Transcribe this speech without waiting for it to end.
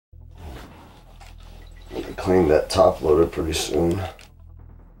Need to clean that top loader pretty soon.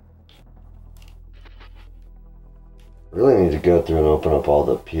 Really need to go through and open up all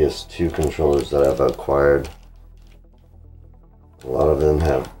the PS2 controllers that I've acquired. A lot of them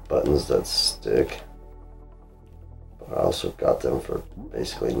have buttons that stick, but I also got them for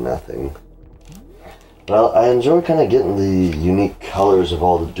basically nothing. But I enjoy kind of getting the unique colors of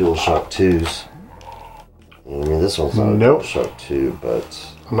all the DualShock 2s. I mean, this one's not a DualShock 2,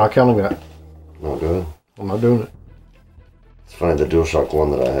 but... I'm not counting that. Not good. I'm not doing it. It's funny, the DualShock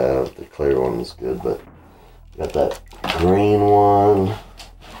 1 that I have, the clear one is good, but... Got that green one,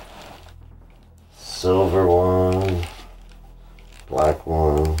 silver one, black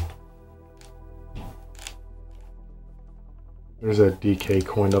one. There's a DK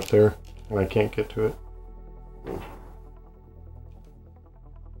coin up there, and I can't get to it.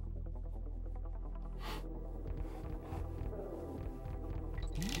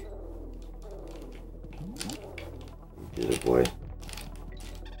 Get it, boy.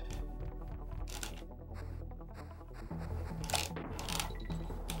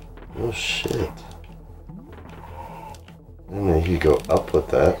 Oh shit. I didn't know you could go up with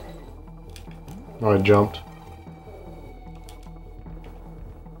that. No, I jumped.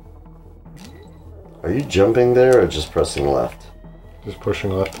 Are you jumping there or just pressing left? Just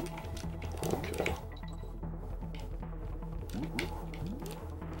pushing left. Okay.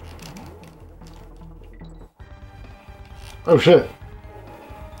 Oh shit.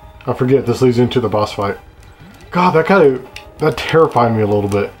 I forget, this leads into the boss fight. God, that terrified me a little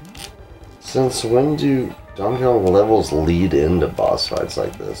bit. Since when do Donkey Kong levels lead into boss fights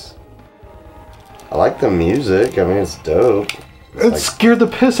like this? I like the music, I mean it's dope. It scared the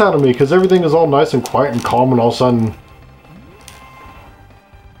piss out of me because everything is all nice and quiet and calm, and all of a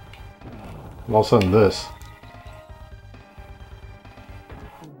sudden this.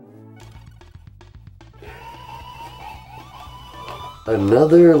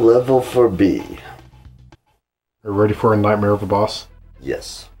 Another level for B. Are you ready for a nightmare of a boss?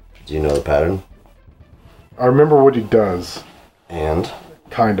 Yes. Do you know the pattern? I remember what he does. And?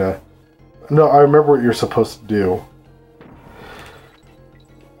 Kinda. No, I remember what you're supposed to do.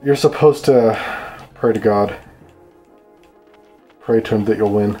 You're supposed to pray to God. Pray to him that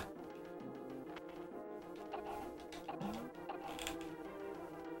you'll win.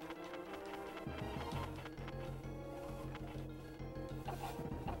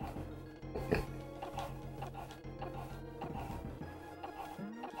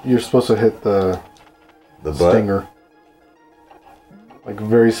 You're supposed to hit the stinger. Like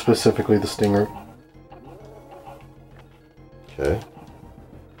very specifically the stinger. Okay.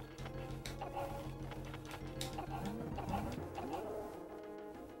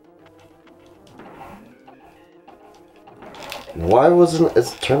 Why wasn't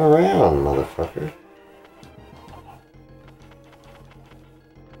it turn around, motherfucker?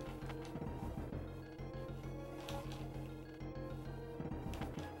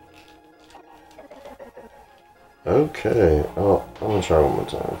 Okay. Oh, I'm gonna try one more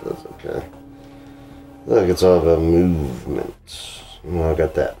time if that's okay. Look, it's all about movement. You know, I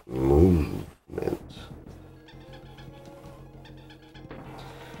got that movement.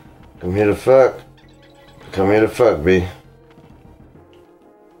 Come here to fuck. Come here to fuck, B.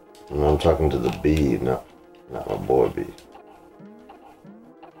 And I'm talking to the bee, not my boy B.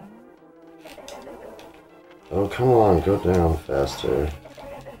 Oh, come on, go down faster.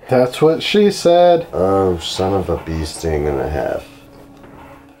 That's what she said. Oh, son of a bee sting and a half.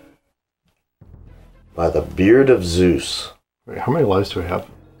 By the beard of Zeus. Wait, how many lives do we have?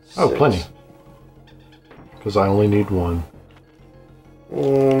 6. Oh, plenty. Because I only need one. I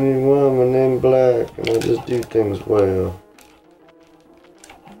only need one, my name Black, and I just do things well.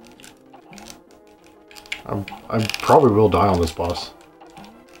 I probably will die on this boss.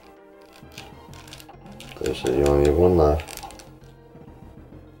 They said you only need one life.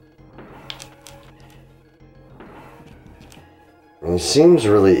 It seems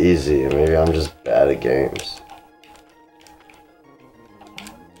really easy. Maybe I'm just bad at games.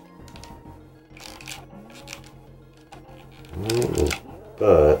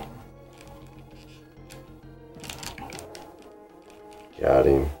 But got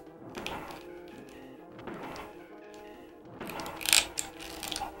him.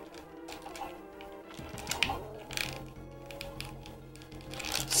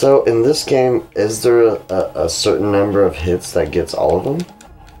 So in this game, is there a certain number of hits that gets all of them?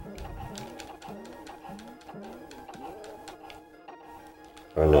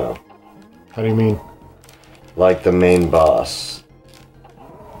 Or no? How do you mean? Like the main boss.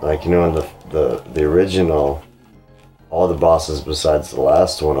 Like, you know, in the original, all the bosses besides the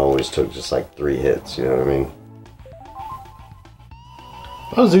last one always took just like 3 hits, you know what I mean?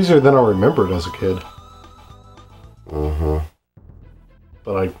 That was easier than I remembered as a kid. Mm-hmm.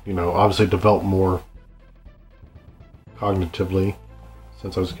 But I, obviously developed more cognitively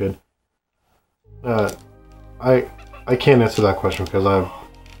since I was a kid. I can't answer that question because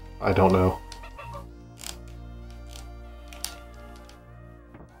I don't know.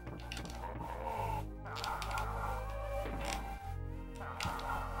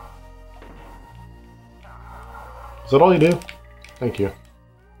 Is that all you do? Thank you.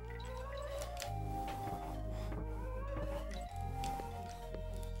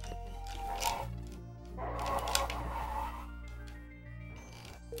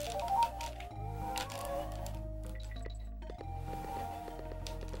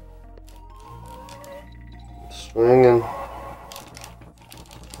 Swinging.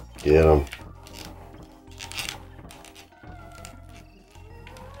 Get him.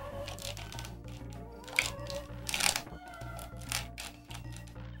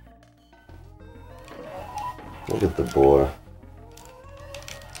 Look at the boy.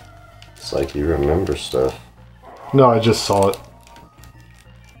 It's like you remember stuff. No, I just saw it.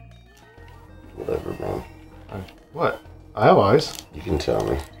 Whatever, man. What? I have eyes. You can tell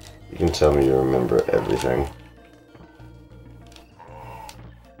me. You can tell me you remember everything.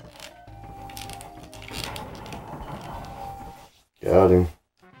 Got him.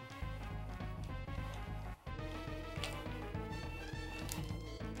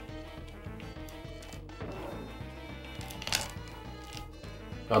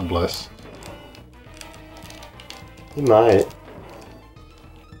 God bless. He might.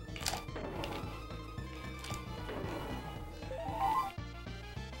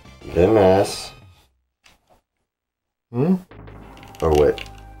 Then ass. Hmm? Or wait.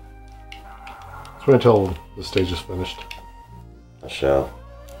 Let's wait until the stage is finished. I shall.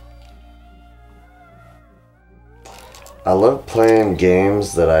 I love playing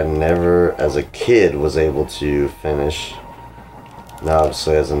games that I never, as a kid, was able to finish. Now,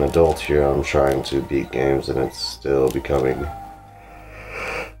 obviously, as an adult here, I'm trying to beat games, and it's still becoming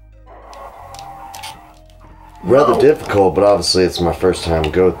rather difficult, but obviously it's my first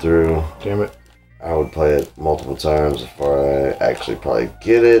time go through. Damn it. I would play it multiple times before I actually probably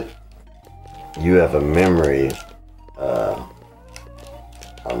get it. You have a memory.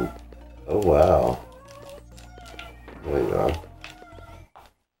 Oh, wow. There you go.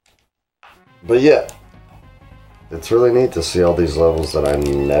 But yeah, it's really neat to see all these levels that I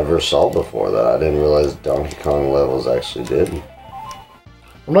never saw before, that I didn't realize Donkey Kong levels actually did.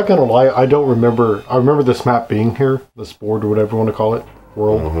 I'm not gonna lie, I don't remember. I remember this map being here, this board or whatever you want to call it,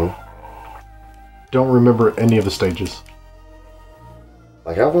 world. Mm-hmm. Don't remember any of the stages.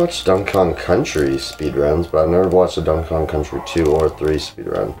 Like, I've watched Donkey Kong Country speedruns, but I've never watched a Donkey Kong Country 2 or 3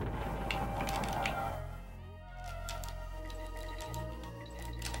 speedrun.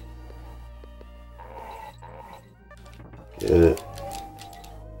 Get it.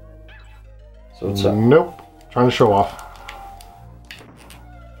 So what's up? Nope. Trying to show off.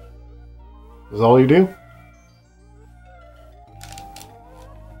 Is that all you do?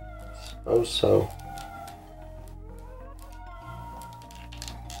 Suppose so.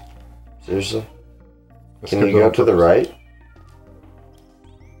 Seriously? Let's Can skip you go that to the purpose. right?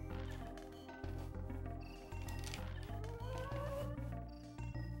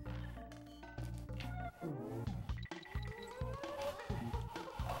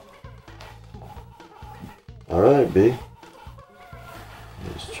 Alright, B.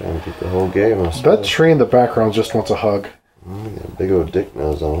 Just trying to beat the whole game, I That suppose. tree in the background just wants a hug. Got a big old dick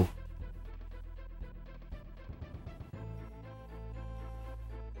nose on him.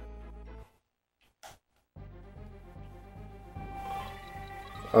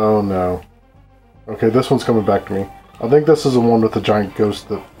 Oh no. Okay, this one's coming back to me. I think this is the one with the giant ghost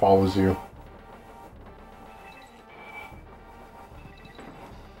that follows you.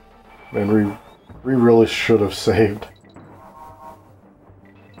 Man, we really should have saved.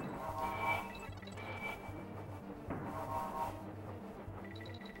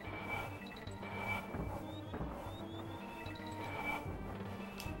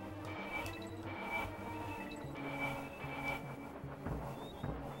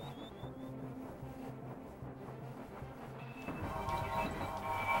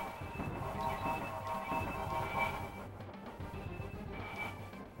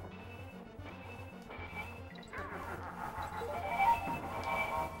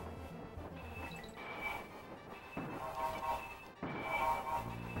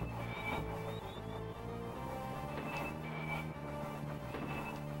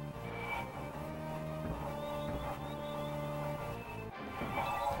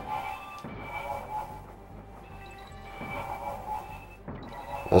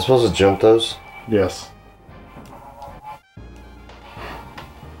 I was supposed to jump those? Yes.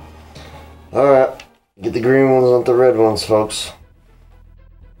 Alright. Get the green ones, not the red ones, folks.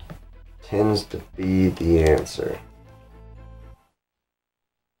 Tends to be the answer.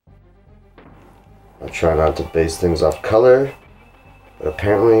 I try not to base things off color, but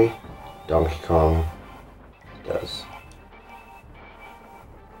apparently Donkey Kong does.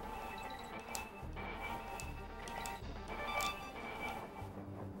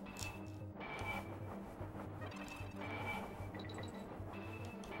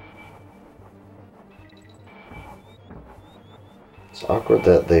 It's awkward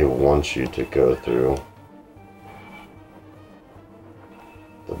that they want you to go through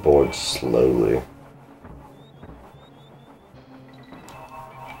the board slowly.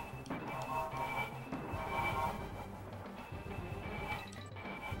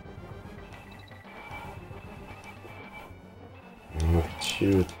 Look at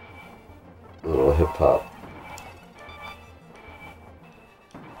you, little hip hop.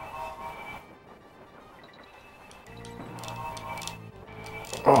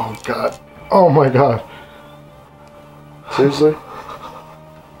 Oh god. Oh my god. Seriously?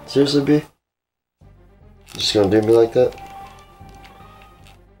 Seriously, B? Just gonna do me like that?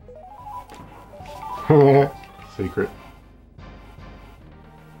 Secret.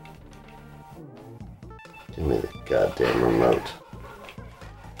 Give me the goddamn remote.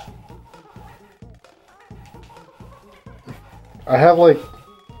 I have like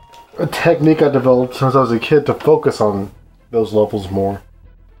a technique I developed since I was a kid to focus on those levels more.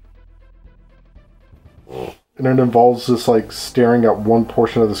 And it involves just like staring at one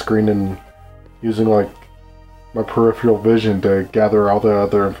portion of the screen and using like my peripheral vision to gather all the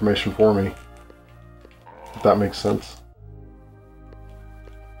other information for me. If that makes sense.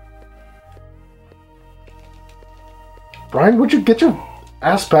 Brian, would you get your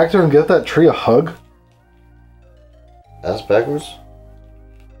ass back there and get that tree a hug? Ass backwards?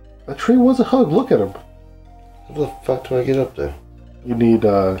 That tree was a hug, look at him. How the fuck do I get up there? You need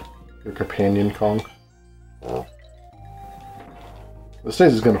your companion Kong. Oh. The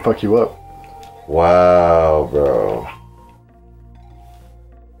stage is gonna fuck you up. Wow, bro.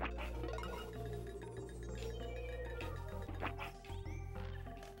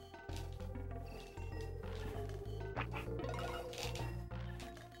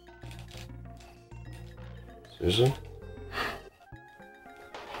 Seriously?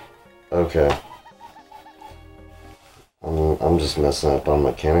 Okay. I'm just messing up on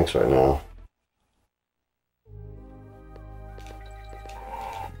mechanics right now.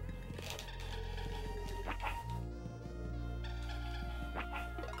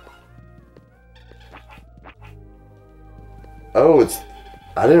 Oh,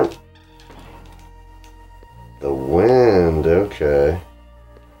 I didn't... The wind, okay.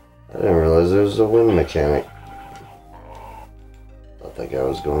 I didn't realize there was a wind mechanic. Thought that guy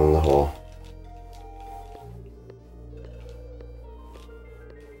was going in the hole.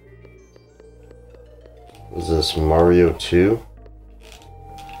 Was this Mario 2?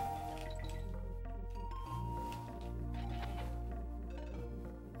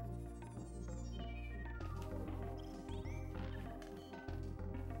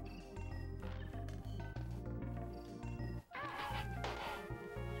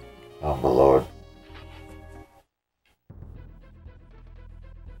 Oh my lord.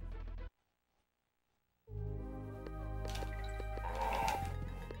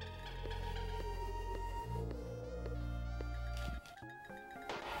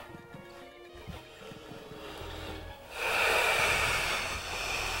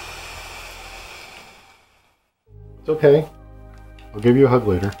 It's okay. I'll give you a hug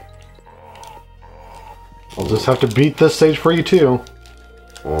later. I'll just have to beat this stage for you too.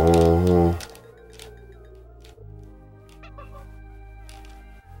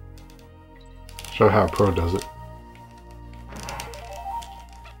 Show how a pro does it.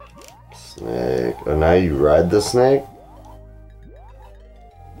 Snake. Oh, now you ride the snake?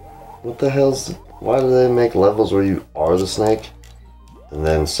 What the hell's... Why do they make levels where you are the snake? And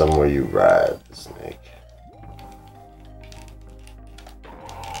then some where you ride the snake?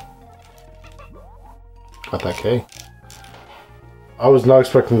 Got that K. I was not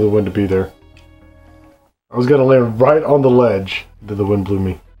expecting the wind to be there. I was gonna land right on the ledge. Then the wind blew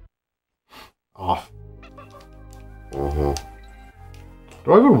me off.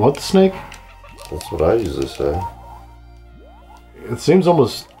 Do I even want the snake? That's what I usually say. It seems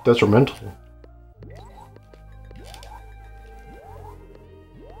almost detrimental.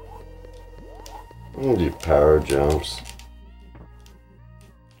 I'm gonna do power jumps.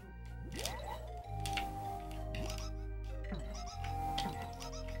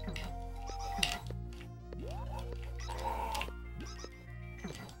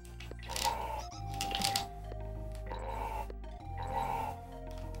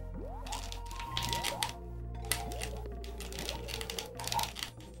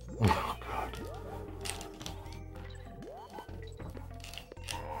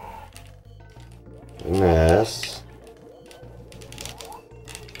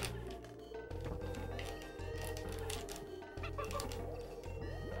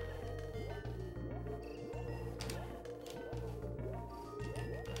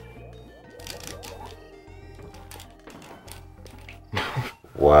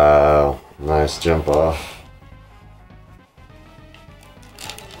 Wow, nice jump off.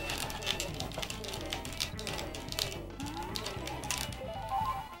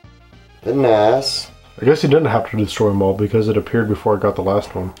 Nice. I guess you didn't have to destroy them all because it appeared before I got the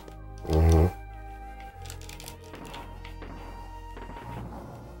last one. Mm-hmm.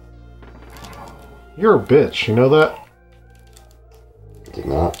 You're a bitch, you know that? Did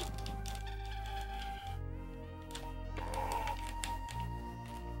not.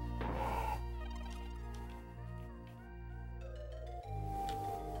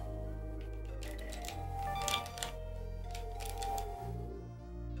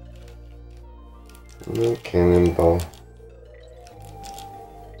 No cannonball.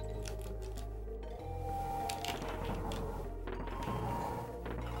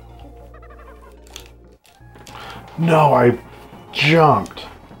 No, I jumped.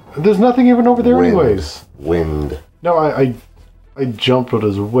 There's nothing even over there anyways. Wind. No, I jumped, but it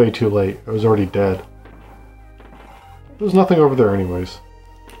was way too late. I was already dead. There's nothing over there anyways.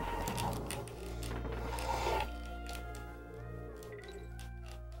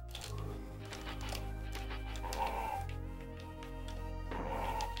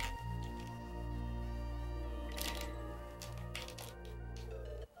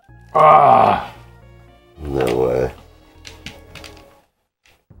 Ah! No way.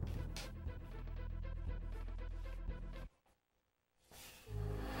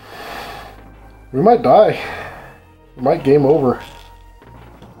 We might die. We might game over.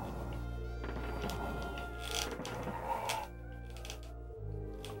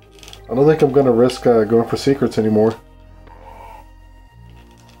 I don't think I'm gonna risk going for secrets anymore.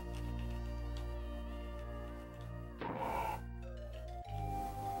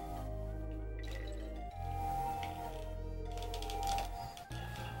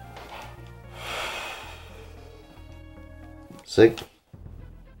 Sick.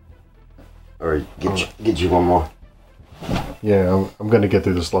 Or get you one more. Yeah, I'm gonna get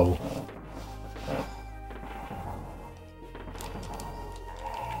through this level.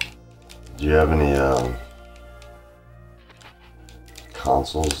 Do you have any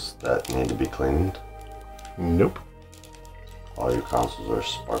consoles that need to be cleaned? Nope. All your consoles are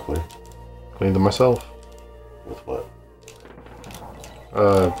sparkly. Cleaned them myself. With what?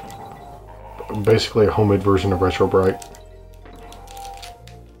 Basically a homemade version of Retro Bright.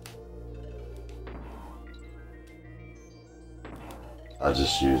 I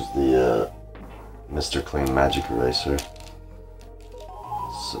just use the Mr. Clean Magic Eraser.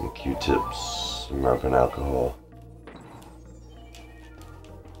 Some Q-tips, some rubbing alcohol.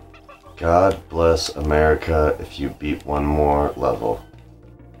 God bless America if you beat one more level.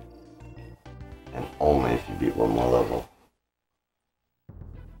 And only if you beat one more level.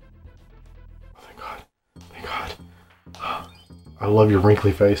 Oh, thank God. Thank God. I love your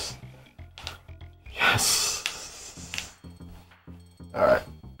wrinkly face. Yes. Alright.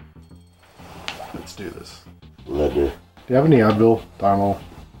 Let's do this. Leather. Do you have any Advil, Tylenol,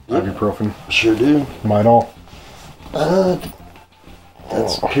 ibuprofen? Sure do. Midol?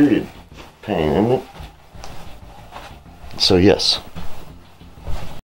 That's period pain, isn't it? So yes.